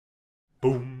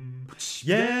boom,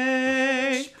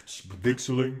 yang,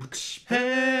 VikzeLink,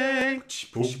 hang,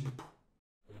 boom.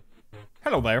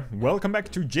 Hello there, welcome back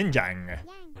to Yin Yang.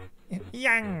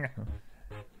 Yang.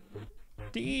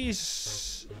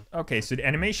 These... Okay, so the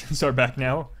animations are back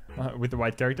now with the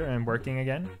white character and working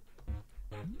again.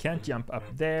 Can't jump up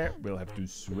there, we'll have to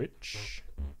switch.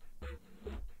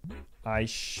 I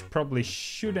probably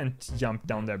shouldn't jump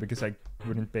down there because I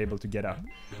wouldn't be able to get up.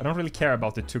 I don't really care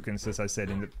about the tokens, as I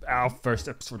said in the first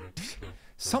episode.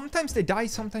 Sometimes they die,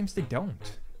 sometimes they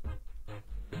don't.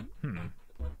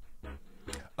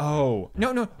 Oh,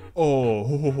 no.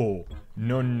 Oh,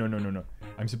 no.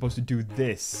 I'm supposed to do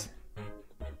this.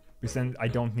 Because then I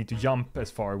don't need to jump as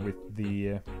far with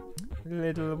the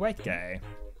little white guy.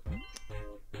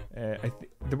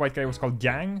 The white guy was called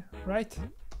Yang, right?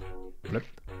 Blip.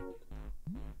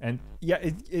 And yeah,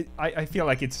 I feel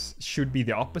like it should be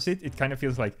the opposite. It kind of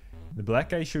feels like the black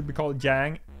guy should be called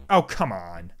Yang. Oh, come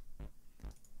on.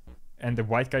 And the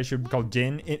white guy should be called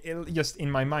Jin. It just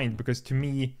in my mind, because to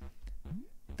me,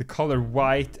 the color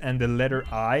white and the letter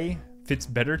I fits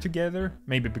better together.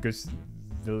 Maybe because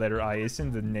the letter I is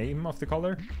in the name of the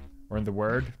color or in the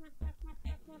word.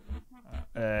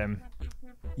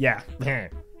 Yeah.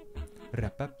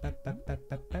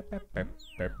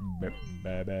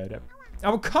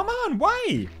 Oh, come on,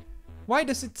 why? Why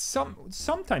does it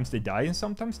sometimes they die and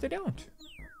sometimes they don't?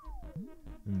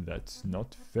 That's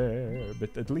not fair,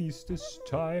 but at least this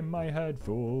time I had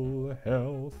full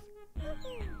health.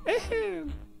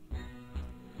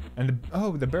 And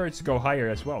the birds go higher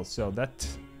as well, so that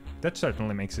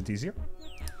certainly makes it easier.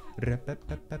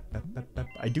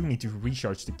 I do need to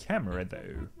recharge the camera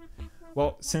though.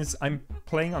 Well, since I'm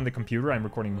playing on the computer, I'm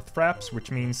recording with Fraps,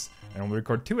 which means I only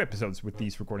record 2 episodes with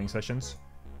these recording sessions.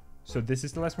 So this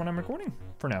is the last one I'm recording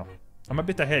for now. I'm a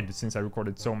bit ahead since I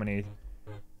recorded so many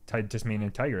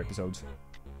Tasmanian Tiger episodes.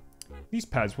 These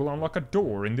pads will unlock a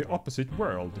door in the opposite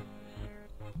world.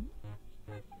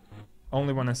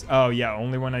 Only when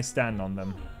only when I stand on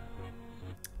them.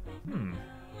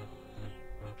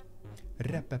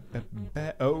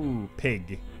 Oh,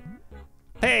 pig.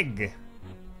 Pig!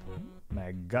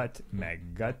 My gut,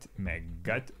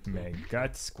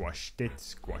 squashed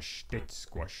it.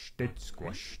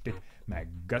 My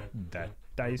gut that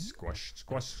I squash.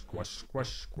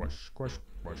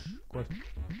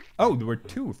 Oh, there were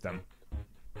 2 of them.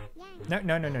 No.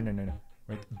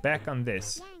 Wait, back on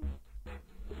this.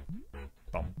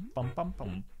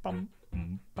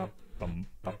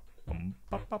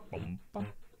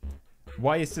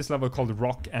 Why is this level called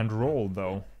Rock and Roll,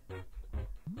 though?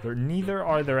 Neither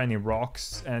are there any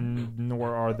rocks, and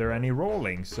nor are there any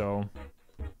rolling, so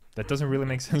that doesn't really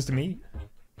make sense to me.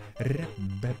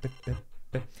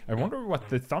 I wonder what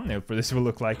the thumbnail for this will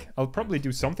look like. I'll probably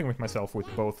do something with myself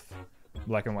with both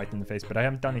black and white in the face, but I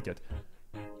haven't done it yet.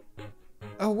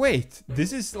 Oh wait,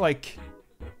 this is like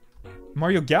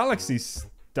Mario Galaxy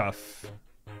stuff.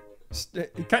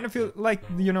 It kind of feels like,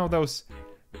 you know, those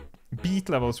beat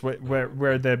levels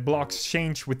where the blocks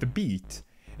change with the beat.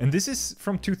 And this is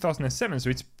from 2007, so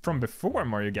it's from before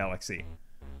Mario Galaxy.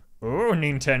 Oh,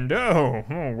 Nintendo!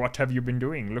 Oh, what have you been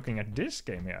doing looking at this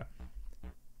game here?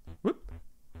 Whoop.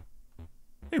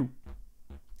 Ooh.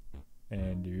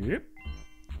 And yep.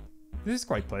 This is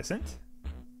quite pleasant.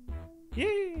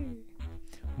 Yay!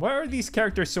 What are these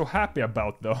characters so happy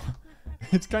about, though?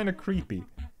 It's kind of creepy.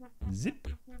 Zip.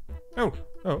 Oh,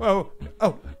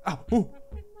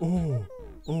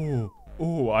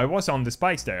 I was on the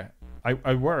spikes there.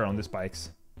 I were on the spikes.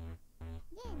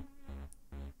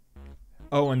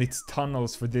 Oh, and it's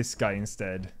tunnels for this guy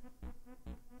instead.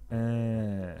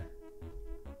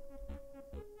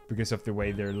 Because of the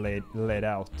way they're laid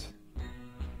out.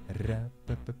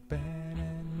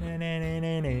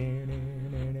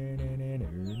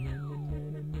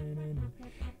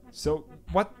 So,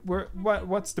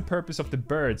 what's the purpose of the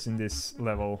birds in this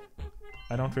level?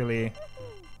 I don't really...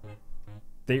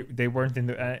 They weren't in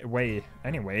the way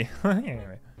anyway.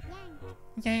 Anyway.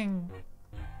 Yang.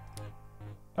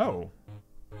 Oh.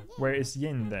 Where is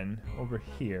Yin then? Over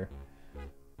here.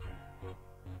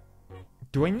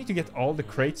 Do I need to get all the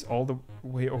crates all the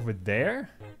way over there?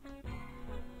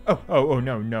 Oh,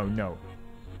 no.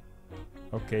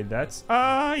 Okay, that's...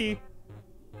 Aye!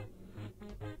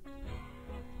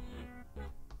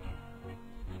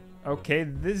 Okay,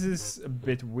 this is a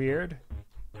bit weird.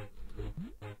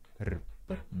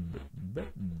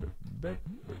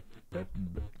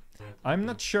 I'm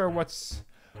not sure what's...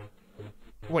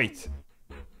 Wait.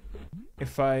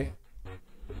 If I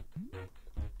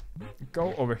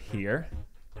go over here,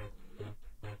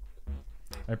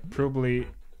 I probably...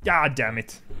 Ah, damn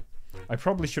it. I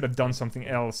probably should have done something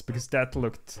else, because that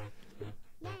looked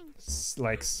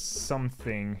like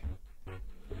something.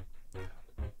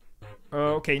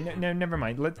 Okay, no, never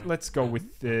mind. Let's go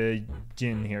with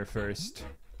Jin here first.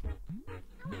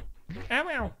 Ow,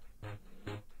 ow.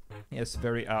 Yes,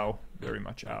 very ow. Very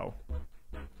much ow.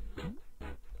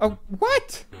 Oh,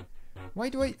 what? Why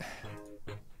do I...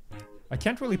 I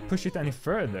can't really push it any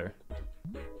further.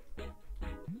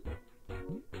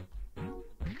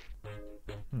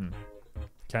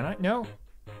 Can I? No,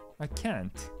 I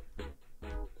can't.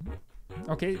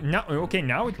 Okay,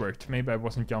 now it worked. Maybe I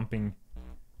wasn't jumping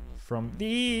from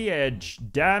the edge.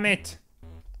 Damn it!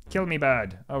 Kill me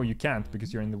bad. Oh, you can't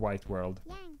because you're in the white world.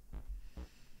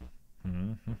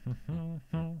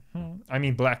 I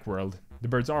mean black world. The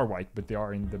birds are white, but they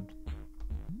are in the...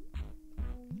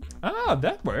 Ah,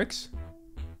 that works.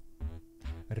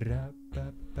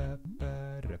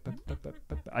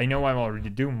 I know I'm already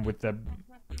doomed with the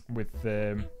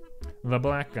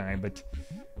black guy, but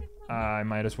I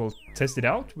might as well test it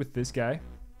out with this guy.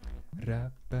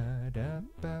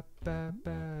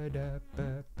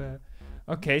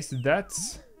 Okay, so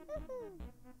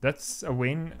that's a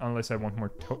win, unless I want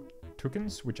more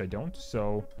tokens, which I don't.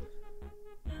 So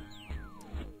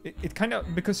it kind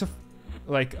of, because of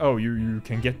like, oh, you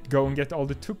can go and get all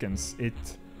the tokens, it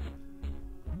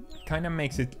kind of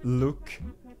makes it look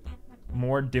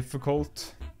more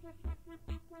difficult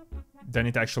than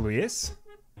it actually is.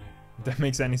 If that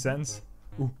makes any sense.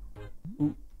 Ooh,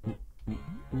 ooh, ooh, ooh,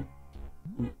 ooh,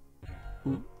 ooh,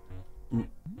 ooh, ooh,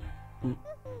 ooh.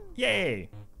 Yay!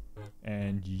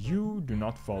 And you do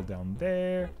not fall down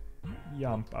there.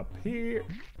 Jump up here.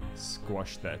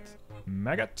 Squash that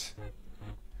maggot.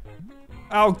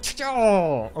 Oh,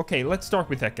 okay, let's start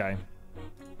with that guy.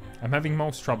 I'm having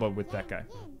most trouble with that guy.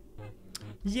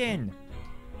 Yin.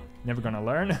 Never gonna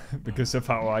learn because of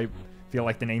how I feel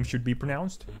like the name should be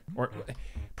pronounced. Or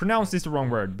pronounced is the wrong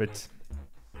word, but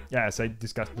yeah, as I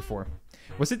discussed before.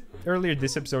 Was it earlier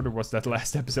this episode or was that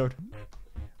last episode?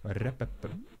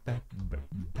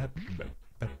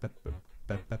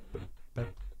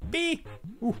 B!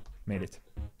 Ooh, made it.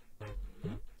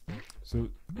 So,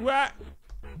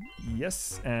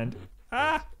 yes, and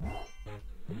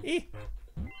E!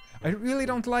 I really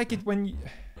don't like it when you...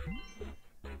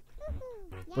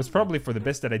 It was probably for the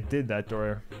best that I did that,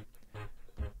 or...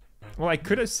 Well, I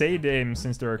could have saved him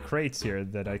since there are crates here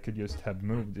that I could just have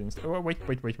moved instead. Oh, wait.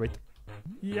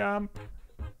 Jump.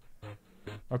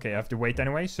 Okay, I have to wait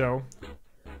anyway, so...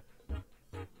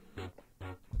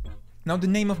 Now the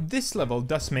name of this level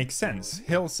does make sense.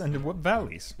 Hills and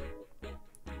Valleys.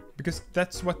 Because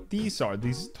that's what these are,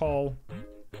 these tall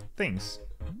things.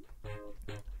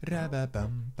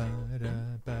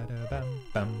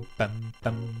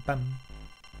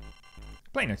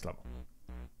 Play next level.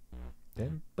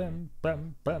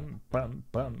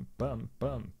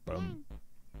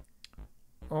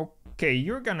 Okay,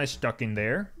 you're gonna stuck in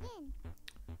there.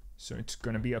 So it's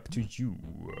gonna be up to you.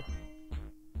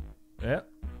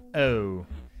 Oh.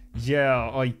 Yeah,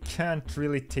 I can't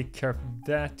really take care of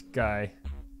that guy.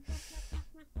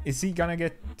 Is he gonna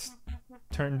get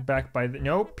turned back by the...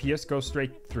 Nope, he just goes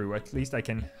straight through. At least I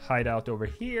can hide out over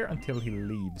here until he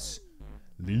leaves.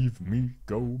 Leave me,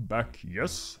 go back,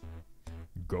 yes.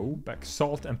 Go back,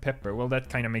 salt and pepper. Well, that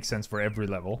kind of makes sense for every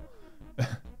level.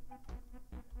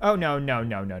 Oh, no.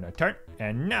 Turn,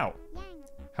 and now.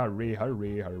 Hurry.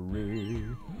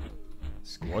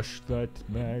 Squash that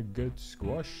maggot,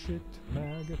 squash it,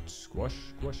 maggot, squash.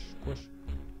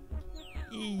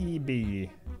 EB.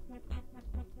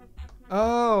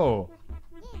 Oh.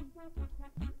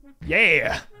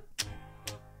 Yeah.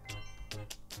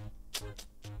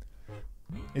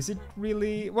 Is it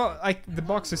really... Well, the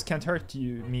boxes can't hurt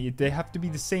me. They have to be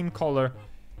the same color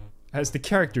as the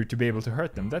character to be able to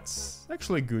hurt them. That's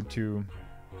actually good to...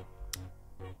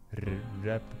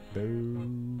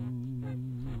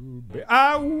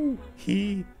 Ow!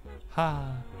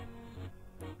 Ha!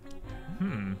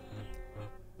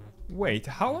 Wait,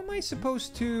 how am I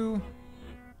supposed to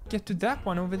get to that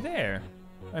one over there?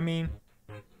 I mean...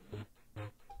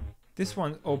 This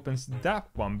one opens that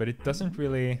one, but it doesn't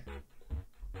really...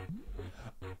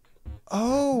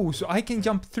 Oh, so I can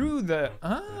jump through the...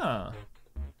 Ah!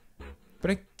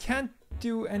 But I can't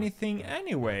do anything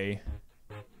anyway.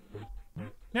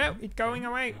 No, it's going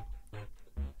away.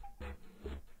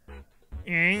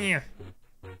 This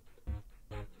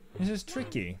is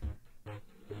tricky.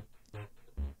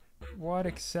 What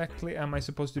exactly am I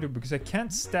supposed to do? Because I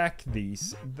can't stack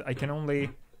these. I can only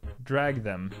drag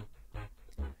them.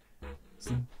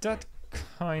 So that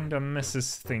kind of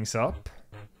messes things up.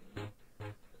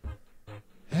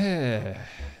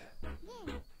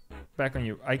 But back on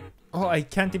you. I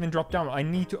can't even drop down. I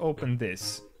need to open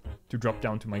this to drop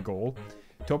down to my goal.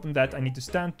 To open that, I need to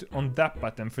stand on that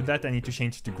button. For that, I need to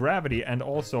change to gravity and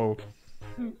also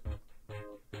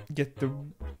get the...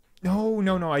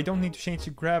 No, I don't need to change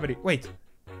to gravity. Wait.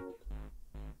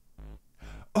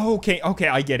 Okay,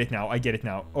 I get it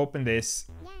now. Open this,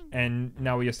 and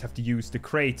now we just have to use the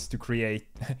crates to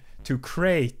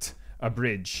create a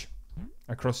bridge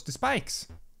across the spikes.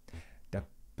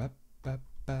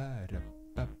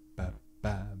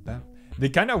 They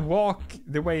kind of walk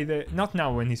the way not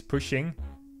now when he's pushing.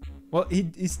 Well,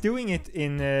 he's doing it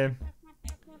in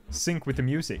sync with the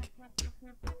music.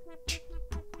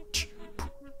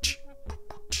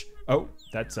 Oh,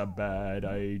 that's a bad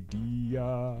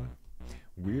idea.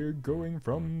 We're going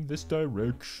from this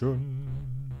direction.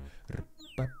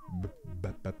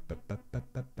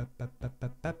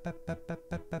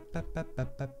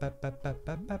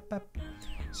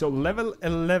 So level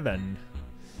 11.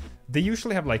 They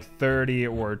usually have like 30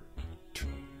 or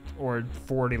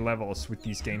 40 levels with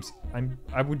these games.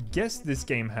 I would guess this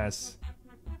game has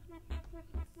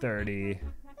 30.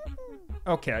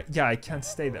 Okay, yeah, I can't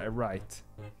stay there, right.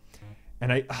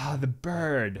 And the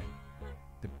bird.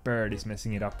 The bird is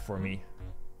messing it up for me.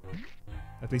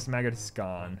 At least maggot is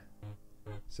gone.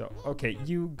 So, okay,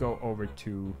 you go over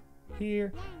to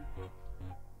here.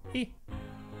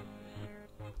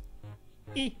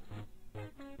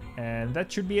 And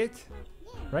that should be it.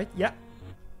 Right? Yeah.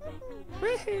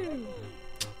 Woohoo!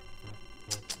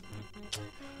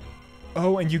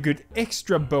 Oh, and you get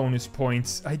extra bonus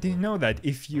points. I didn't know that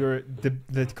if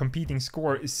the competing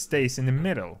score stays in the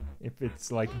middle. If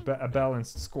it's like a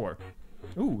balanced score.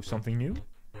 Ooh, something new.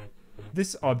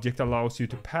 This object allows you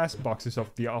to pass boxes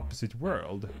of the opposite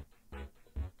world.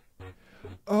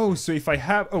 Oh, so if I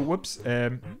have... Oh, whoops.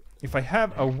 If I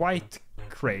have a white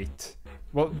crate...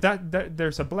 Well,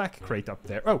 there's a black crate up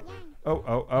there. Oh,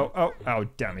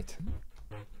 damn it.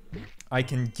 I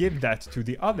can give that to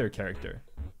the other character.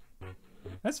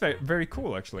 That's very, very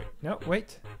cool, actually. No,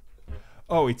 wait.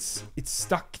 Oh, it's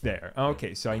stuck there.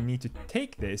 Okay, so I need to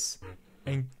take this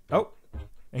and... Oh!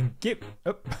 And give...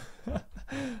 Oh.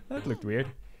 That looked weird.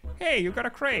 Hey, you got a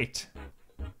crate.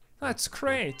 That's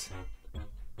great.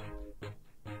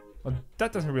 Well,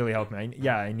 that doesn't really help me.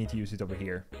 Yeah, I need to use it over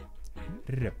here.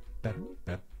 Do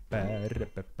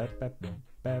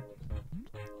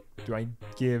I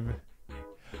give...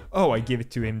 Oh, I give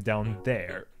it to him down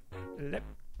there.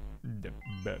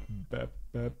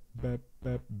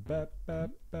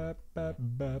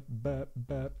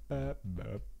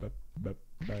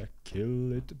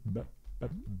 Kill it.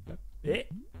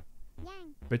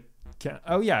 But can...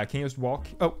 Oh yeah, can you just walk?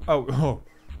 Oh.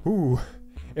 Ooh.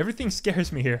 Everything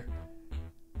scares me here.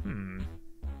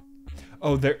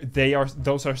 Oh,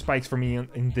 those are spikes for me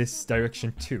in this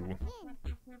direction too.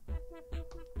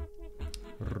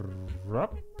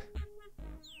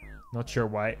 Not sure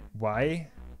why,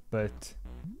 but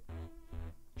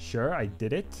sure, I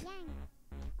did it.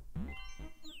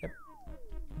 Yep.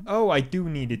 Oh, I do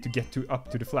need it to get up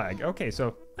to the flag. Okay,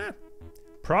 so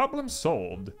problem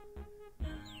solved.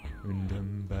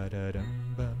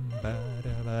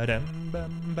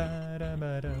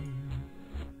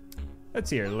 Let's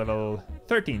see here, level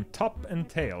 13, top and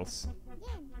tails.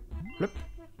 Flip.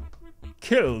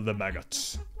 Kill the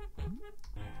maggots.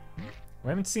 We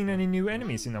haven't seen any new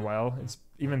enemies in a while. It's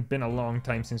even been a long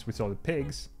time since we saw the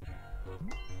pigs.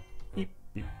 Beep,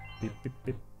 beep, beep, beep,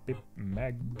 beep, beep.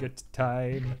 Maggot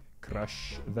time.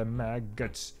 Crush the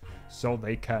maggots so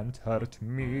they can't hurt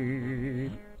me.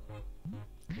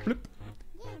 Flip.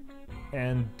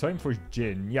 And time for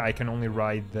Jin. Yeah, I can only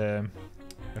ride the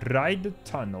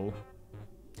tunnel.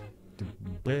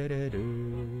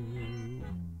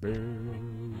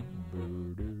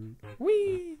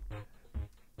 Whee!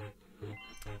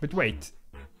 But wait,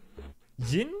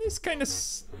 Yin is kind of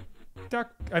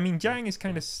stuck. I mean, Yang is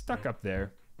kind of stuck up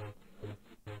there.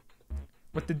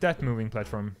 What did that moving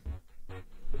platform?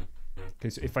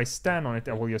 Okay, so if I stand on it,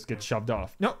 I will just get shoved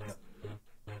off. No.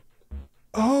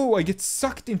 Oh, I get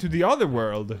sucked into the other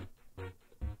world.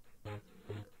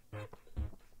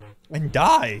 And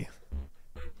die.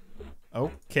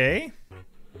 Okay.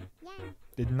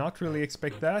 Did not really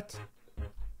expect that.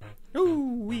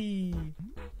 Ooh wee.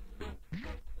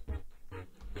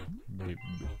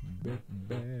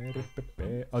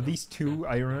 Oh, these two,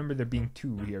 I remember there being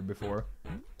two here before.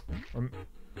 Or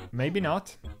maybe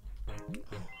not.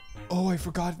 Oh, I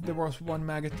forgot there was one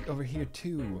maggot over here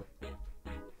too.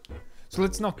 So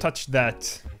let's not touch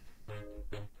that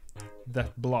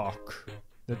block,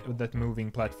 that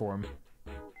moving platform.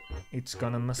 It's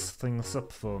gonna mess things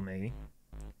up for me.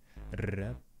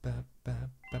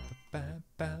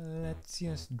 Let's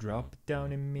just drop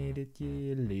down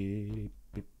immediately.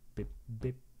 Bip, bip,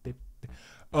 bip, bip.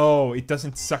 Oh, it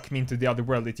doesn't suck me into the other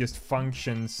world. It just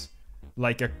functions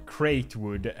like a crate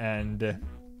would, and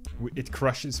it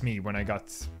crushes me when I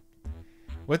got...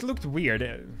 Well, it looked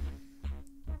weird.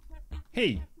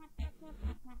 Hey!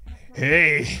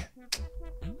 Hey!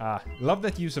 Ah, love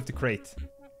that use of the crate.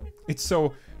 It's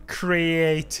so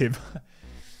creative.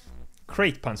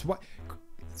 Crate puns. What?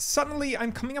 Suddenly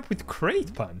I'm coming up with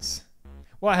crate puns.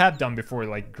 Well, I have done before,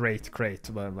 like great crate,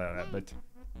 but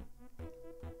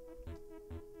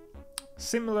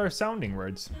similar sounding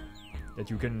words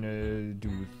that you can do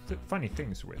funny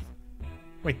things with.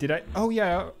 Wait, did I? Oh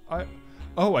yeah,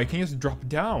 I can just drop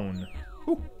down.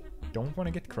 Ooh, don't want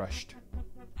to get crushed.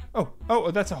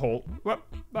 Oh, that's a hole.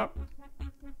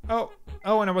 Oh,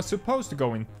 and I was supposed to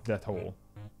go in that hole.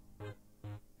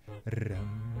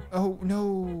 Oh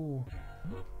no!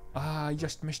 I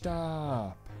just messed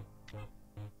up.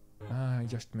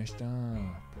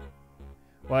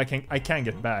 Well, I can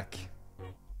get back.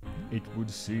 It would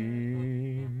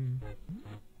seem.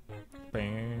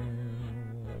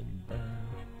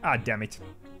 Ah, damn it!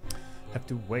 Have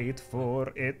to wait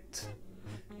for it.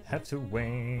 Have to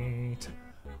wait.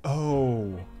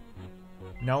 Oh!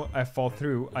 Now I fall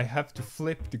through. I have to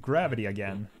flip the gravity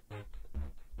again.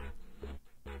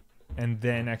 And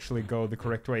then actually go the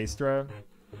correct way. Is there a...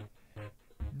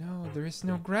 No, there is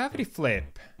no gravity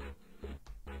flip.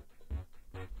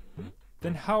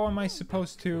 Then how am I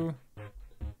supposed to...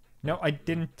 No, I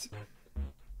didn't...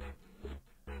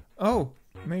 Oh,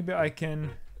 maybe I can...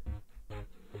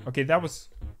 Okay, that was...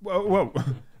 Whoa.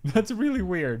 That's really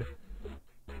weird.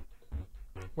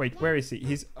 Wait, where is he?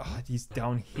 He's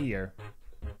down here.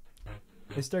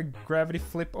 Is there a gravity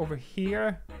flip over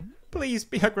here? Please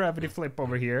be a gravity flip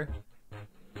over here.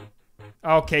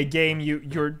 Okay, game,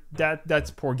 that's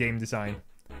poor game design.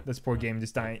 That's poor game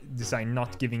design,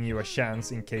 not giving you a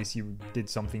chance in case you did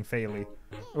something faily.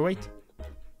 Oh wait.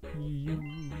 You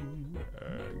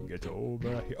get over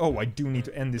here. Oh, I do need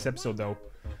to end this episode though.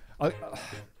 I'll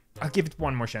give it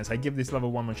one more chance. I give this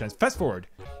level one more chance. Fast forward.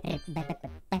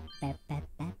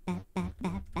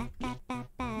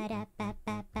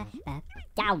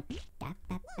 Down.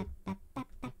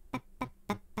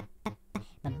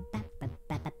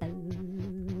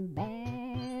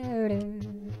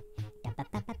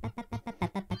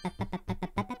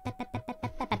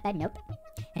 Nope.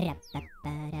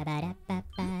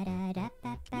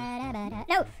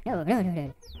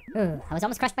 No. I was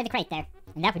almost crushed by the crate there.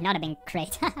 And that would not have been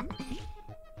great.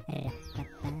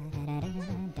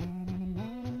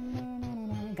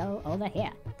 Go over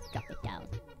here. Drop it down.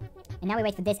 And now we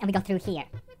wait for this and we go through here.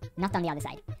 Not on the other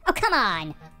side. Oh, come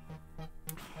on!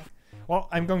 Well,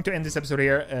 I'm going to end this episode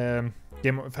here.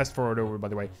 Fast forward over, by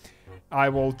the way. I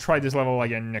will try this level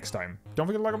again next time. Don't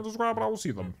forget to like and subscribe, and I will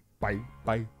see them. Bye.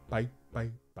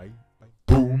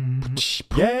 Boom,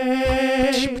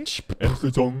 yay,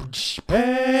 äntligen sång,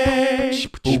 hey,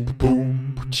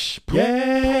 boom,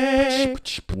 yay,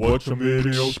 watch some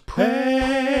videos,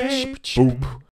 hey, boom.